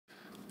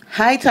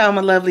Hi to all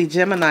my lovely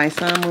Gemini,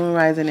 Sun, Moon,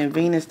 Rising, and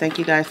Venus. Thank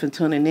you guys for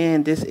tuning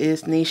in. This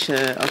is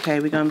Nisha. Okay,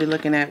 we're going to be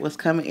looking at what's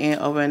coming in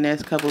over the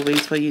next couple of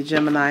weeks for you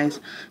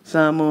Geminis,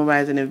 Sun, Moon,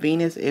 Rising, and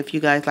Venus. If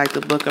you guys like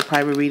to book a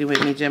private reading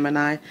with me,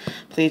 Gemini,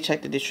 please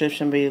check the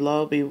description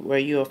below where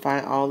you will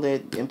find all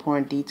the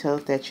important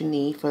details that you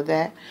need for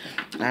that.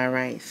 All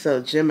right,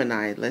 so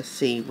Gemini, let's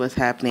see what's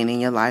happening in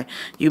your life.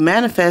 You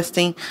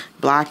manifesting,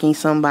 blocking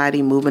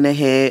somebody, moving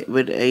ahead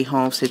with a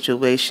home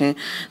situation,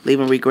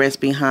 leaving regrets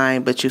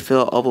behind, but you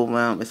feel overwhelmed.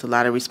 It's a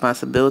lot of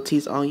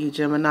responsibilities on you,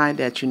 Gemini,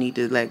 that you need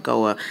to let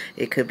go of.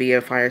 It could be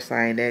a fire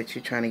sign that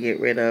you're trying to get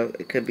rid of.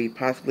 It could be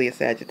possibly a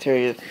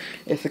Sagittarius.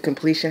 It's a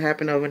completion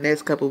happening over the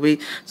next couple of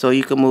weeks, so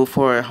you can move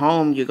forward.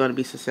 Home, you're going to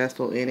be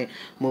successful in it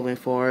moving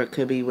forward.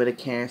 Could be with a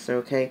Cancer,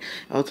 okay?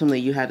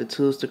 Ultimately, you have the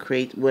tools to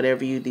create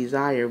whatever you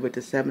desire. With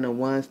the Seven of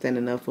Wands,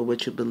 standing up for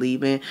what you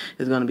believe in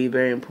is going to be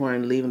very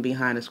important. Leaving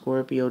behind a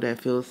Scorpio that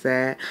feels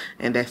sad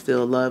and that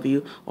still love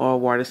you, or a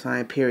water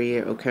sign,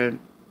 period, okay?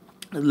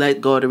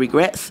 Let go of the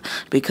regrets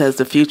because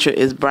the future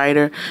is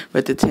brighter.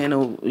 With the 10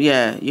 of,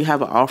 you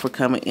have an offer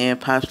coming in,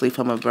 possibly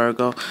from a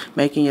Virgo.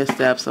 Making your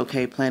steps,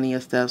 okay? Planning your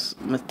steps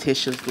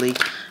meticulously,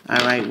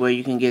 all right, where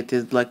you can get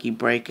this lucky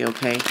break,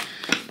 okay?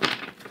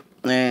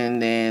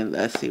 And then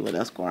let's see what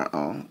else going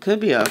on. Could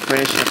be a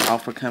friendship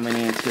offer coming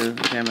in too,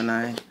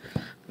 Gemini.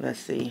 Let's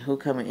see who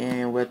coming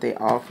in, what they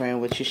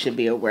offering, what you should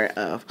be aware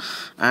of.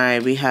 All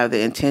right, we have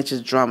the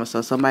intentions drama.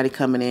 So somebody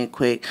coming in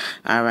quick.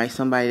 All right,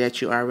 somebody that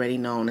you already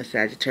know, a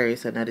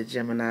Sagittarius, another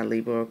Gemini,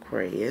 Libra,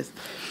 Aquarius.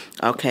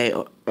 Okay,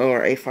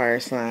 or a fire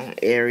sign,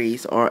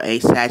 Aries, or a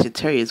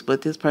Sagittarius.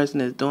 What this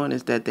person is doing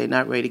is that they're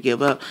not ready to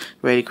give up,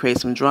 ready to create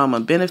some drama.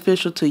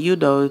 Beneficial to you,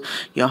 though,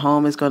 your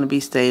home is going to be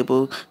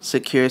stable,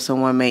 secure.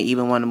 Someone may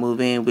even want to move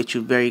in with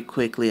you very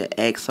quickly. An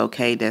ex,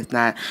 okay, that's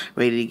not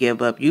ready to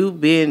give up. You've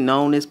been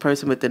known this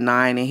person with the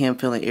 9 and him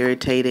feeling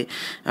irritated.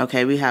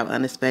 Okay, we have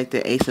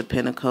unexpected Ace of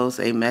Pentacles,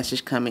 a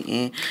message coming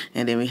in,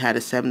 and then we had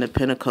the 7 of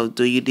Pentacles.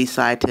 Do you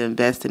decide to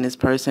invest in this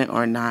person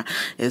or not?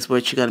 Is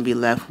what you're going to be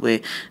left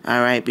with.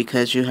 All right,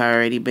 because you have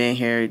already been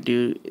here.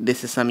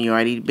 This is something you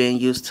already been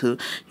used to.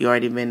 You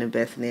already been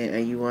investing in,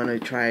 and you want to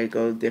try to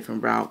go a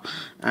different route.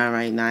 All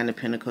right, 9 of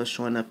Pentacles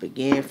showing up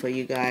again for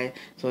you guys.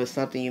 So it's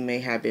something you may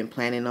have been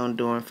planning on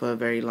doing for a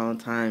very long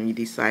time. You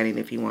deciding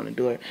if you want to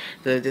do it.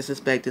 So just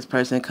expect this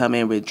person come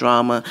in with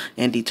drama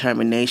and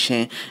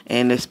determination,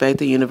 and expect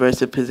the universe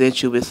to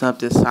present you with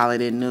something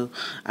solid and new.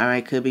 All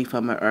right, could be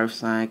from an earth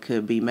sign,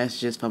 could be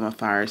messages from a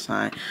fire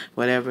sign.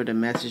 Whatever the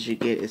message you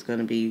get is going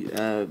to be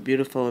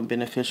beautiful and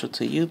beneficial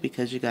to you,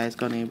 because you guys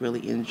going to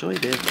really enjoy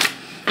this.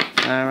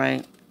 All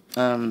right.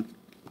 7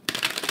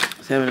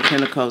 of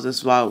Pentacles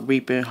is about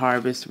reaping,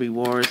 harvest,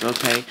 rewards,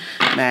 okay?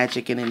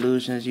 Magic and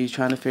illusions. You're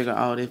trying to figure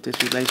out if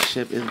this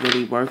relationship is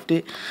really worth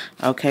it,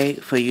 okay,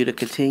 for you to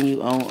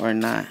continue on or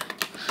not.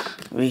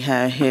 We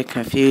have here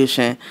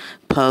confusion,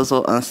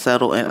 puzzle,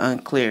 unsettled, and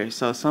unclear.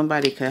 So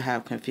somebody could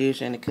have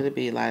confusion. It could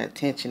be a lot of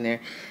tension there.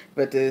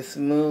 But this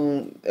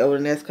moon over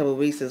the next couple of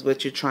weeks is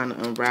what you're trying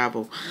to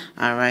unravel.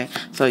 All right.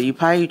 So you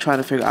probably trying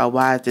to figure out,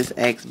 why is this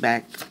ex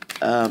back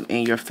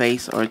in your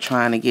face or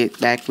trying to get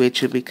back with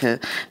you, because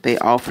they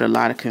offered a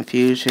lot of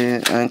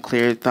confusion,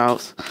 unclear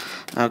thoughts.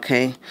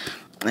 Okay.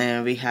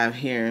 And we have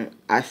here,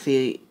 I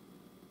see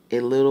a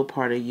little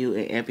part of you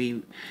in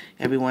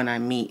everyone I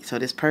meet. So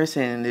this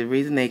person, the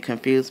reason they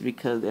confused,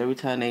 because every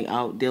time they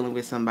out dealing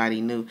with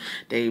somebody new,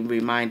 they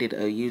reminded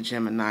of you,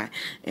 Gemini,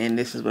 and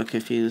this is what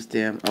confused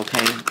them,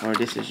 okay? Or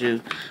this is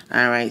you.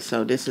 All right,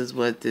 so this is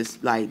what this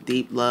like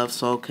deep love,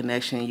 soul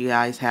connection you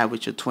guys have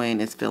with your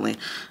twin is feeling.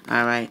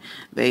 All right,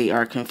 they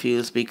are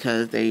confused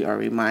because they are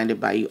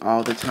reminded by you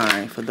all the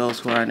time. For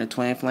those who are in a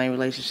twin flame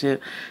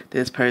relationship,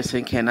 this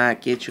person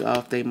cannot get you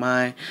off their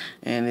mind,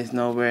 and it's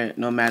nowhere,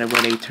 no matter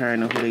where they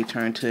turn or who they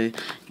turn to,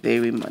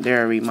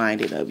 they're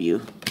reminded of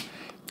you.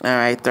 All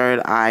right, third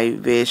eye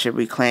vision,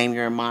 reclaim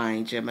your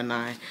mind,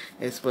 Gemini.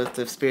 It's what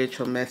the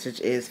spiritual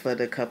message is for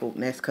the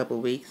next couple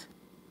weeks.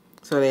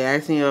 So they're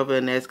asking you over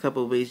the next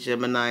couple of weeks,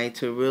 Gemini,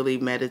 to really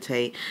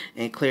meditate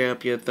and clear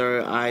up your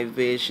third eye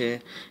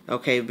vision.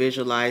 Okay,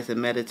 visualize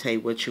and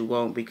meditate what you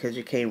want, because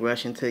you can't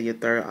rush into your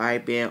third eye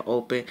being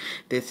open.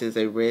 This is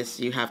a risk.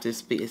 You have to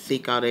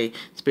seek out a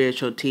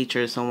spiritual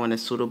teacher, someone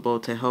that's suitable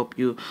to help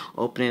you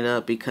open it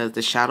up, because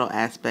the shadow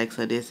aspects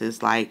of this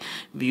is like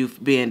you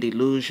being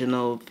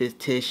delusional,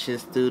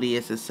 fictitious,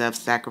 studious, and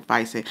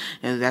self-sacrificing,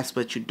 and that's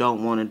what you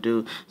don't want to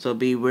do. So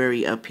be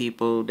wary of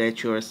people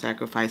that you are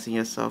sacrificing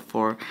yourself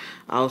for.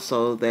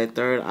 Also, that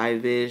third eye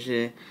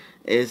vision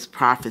is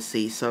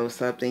prophecy. So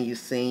something you've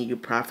seen, you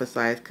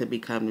prophesied, could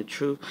become the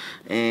truth.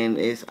 And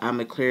I'm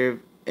a clear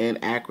and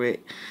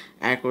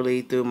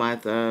accurately through my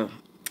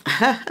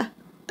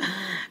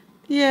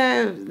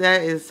yeah,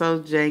 that is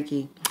so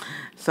janky.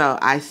 So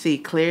I see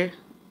clear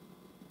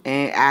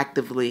and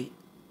accurately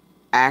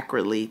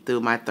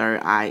through my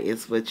third eye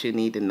is what you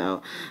need to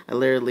know.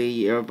 Literally,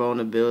 your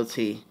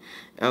vulnerability.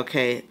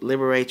 Okay,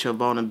 liberate your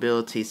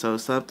vulnerability. So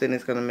something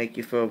is going to make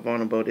you feel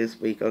vulnerable this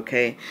week,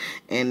 okay?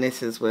 And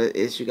this is what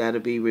is you got to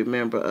be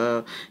remember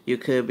of. You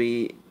could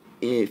be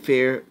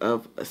fear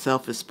of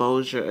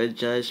self-exposure or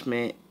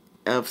judgment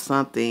of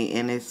something,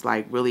 and it's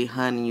like really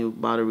hunting you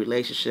about a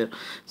relationship.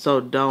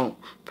 So don't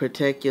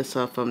protect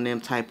yourself from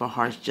them type of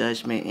harsh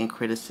judgment and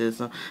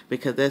criticism,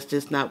 because that's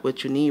just not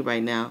what you need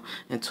right now.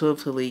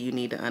 Intuitively, you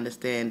need to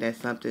understand that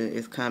something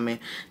is coming.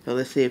 So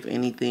let's see if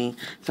anything.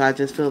 So I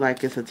just feel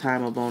like it's a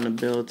time of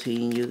vulnerability,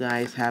 and you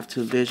guys have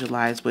to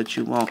visualize what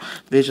you want.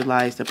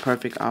 Visualize the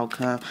perfect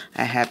outcome,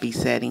 a happy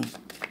setting.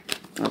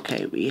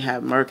 Okay, we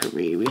have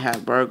Mercury, we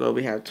have Virgo,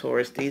 we have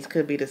Taurus. These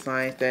could be the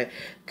signs that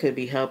could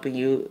be helping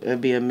you,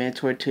 be a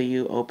mentor to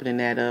you, opening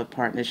that up,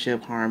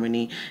 partnership,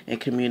 harmony, and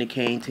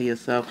communicating to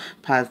yourself.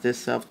 Positive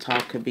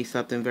self-talk could be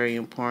something very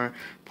important.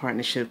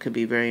 Partnership could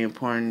be very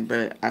important,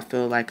 but I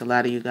feel like a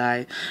lot of you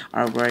guys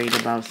are worried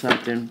about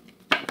something.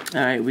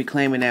 All right,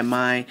 reclaiming that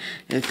mind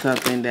is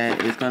something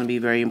that is going to be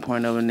very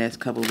important over the next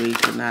couple of weeks,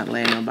 but not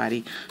letting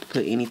nobody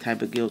put any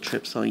type of guilt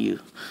trips on you.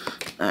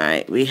 All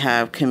right, we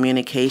have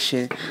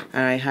communication.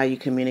 All right, how you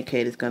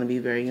communicate is going to be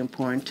very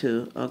important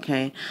too,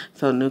 okay?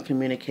 So new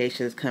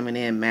communication is coming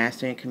in,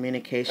 mastering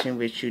communication,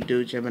 which you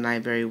do, Gemini,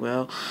 very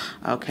well.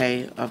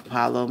 Okay,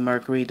 Apollo,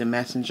 Mercury, the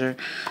messenger.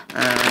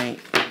 All right.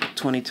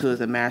 22 is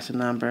a master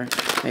number.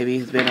 Maybe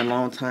it's been a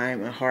long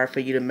time and hard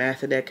for you to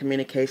master that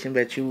communication,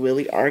 but you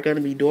really are going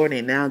to be doing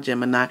it now,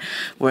 Gemini,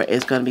 where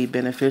it's going to be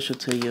beneficial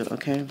to you,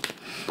 okay?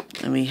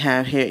 And we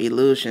have here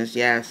illusions.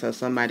 Yeah, so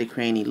somebody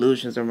creating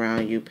illusions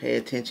around you. Pay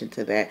attention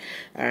to that.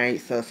 All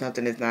right, so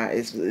something is not,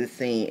 it's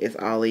seen, it's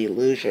all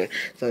illusion.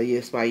 So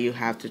that's why you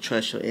have to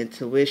trust your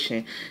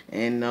intuition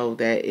and know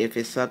that if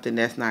it's something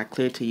that's not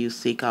clear to you,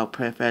 seek out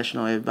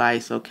professional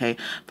advice, okay,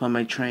 from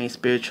a trained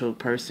spiritual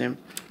person,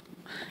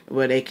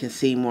 where they can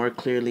see more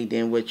clearly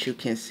than what you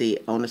can see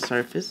on the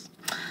surface.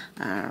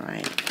 All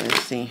right,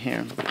 let's see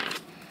here.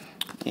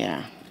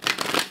 Yeah.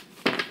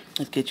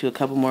 Let's get you a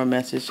couple more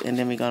messages, and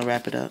then we're going to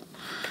wrap it up.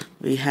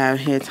 We have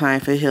here time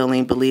for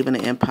healing, believing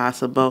the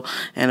impossible,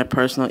 and a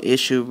personal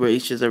issue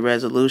reaches a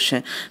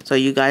resolution. So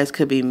you guys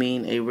could be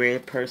meeting a rare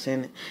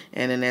person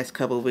in the next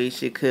couple of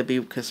weeks. You could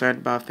be concerned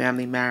about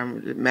family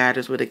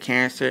matters with a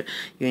Cancer.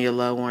 You and your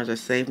loved ones are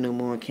safe. New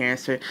moon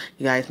Cancer.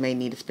 You guys may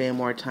need to spend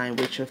more time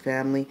with your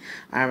family.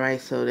 All right,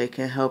 so they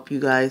can help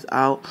you guys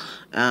out.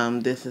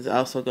 This is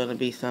also going to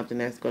be something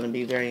that's going to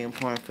be very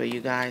important for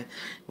you guys,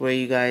 where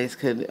you guys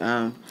could,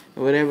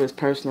 whatever is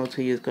personal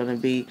to you is going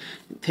to be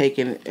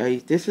taken.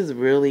 This is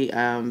really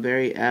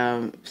very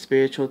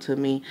spiritual to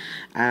me.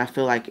 I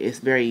feel like it's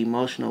very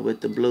emotional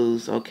with the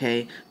blues,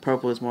 okay?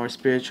 Purple is more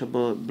spiritual,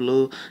 but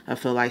blue, I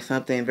feel like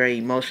something very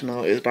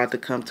emotional is about to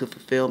come to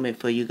fulfillment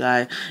for you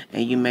guys,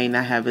 and you may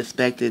not have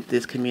expected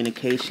this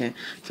communication.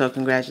 So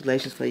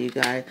congratulations for you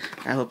guys.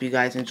 I hope you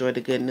guys enjoyed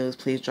the good news.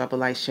 Please drop a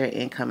like, share,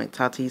 and comment.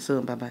 Talk to you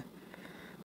soon. Bye-bye.